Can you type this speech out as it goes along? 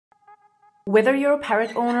Whether you're a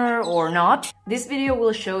Parrot owner or not, this video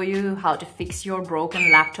will show you how to fix your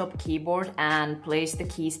broken laptop keyboard and place the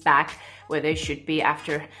keys back where they should be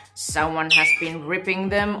after someone has been ripping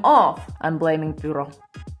them off. I'm blaming Pyro.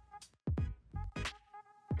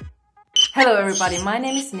 Hello everybody, my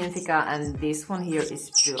name is Nymphika and this one here is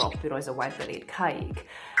Pyro. Pyro is a white-bellied caique.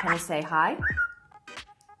 Can you say hi?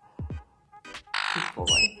 Good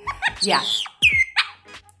boy. Yeah.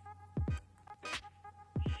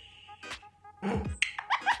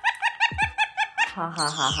 Ha ha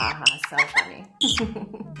ha ha ha, so funny.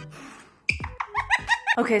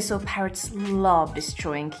 Okay, so parrots love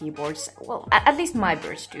destroying keyboards. Well, at least my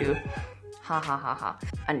birds do. Ha ha ha ha.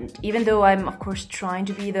 And even though I'm of course trying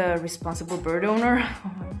to be the responsible bird owner,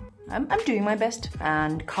 I'm doing my best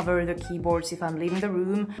and cover the keyboards if I'm leaving the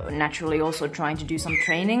room. Naturally also trying to do some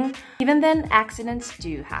training. Even then, accidents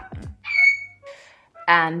do happen.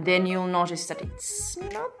 And then you'll notice that it's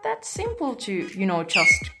not that simple to,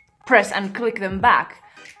 just press and click them back.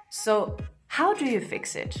 So how do you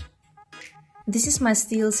fix it? This is my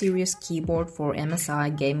Steelseries keyboard for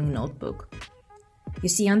MSI gaming notebook. You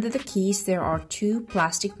see under the keys there are two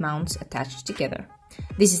plastic mounts attached together.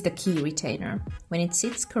 This is the key retainer. When it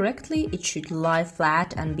sits correctly, it should lie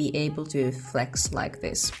flat and be able to flex like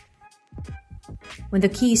this. When the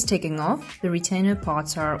key is taken off, the retainer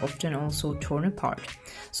parts are often also torn apart.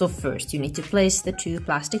 So first you need to place the two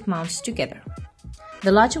plastic mounts together.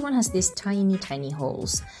 The larger one has these tiny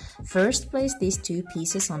holes. First place these two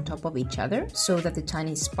pieces on top of each other so that the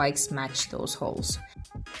tiny spikes match those holes.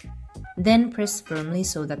 Then press firmly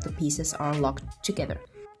so that the pieces are locked together.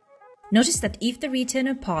 Notice that if the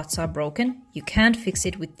retainer parts are broken, you can't fix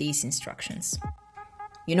it with these instructions.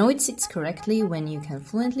 You know it sits correctly when you can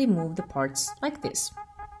fluently move the parts like this.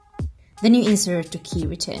 Then you insert the key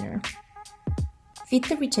retainer. Fit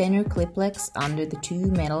the retainer clip legs under the two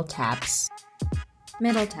metal tabs.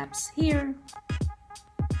 Metal tabs here,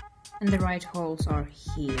 and the right holes are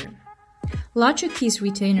here. Larger keys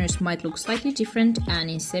retainers might look slightly different, and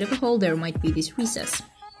instead of a hole there might be this recess.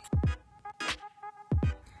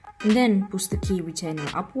 And then push the key retainer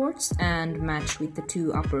upwards and match with the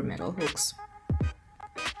two upper metal hooks.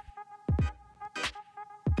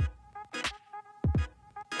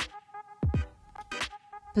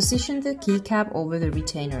 Position the keycap over the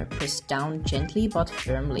retainer, press down gently but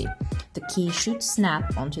firmly. The key should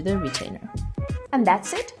snap onto the retainer. And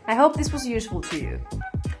that's it. I hope this was useful to you.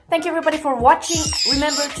 Thank you everybody for watching.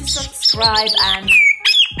 Remember to subscribe and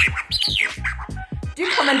do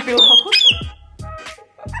comment below.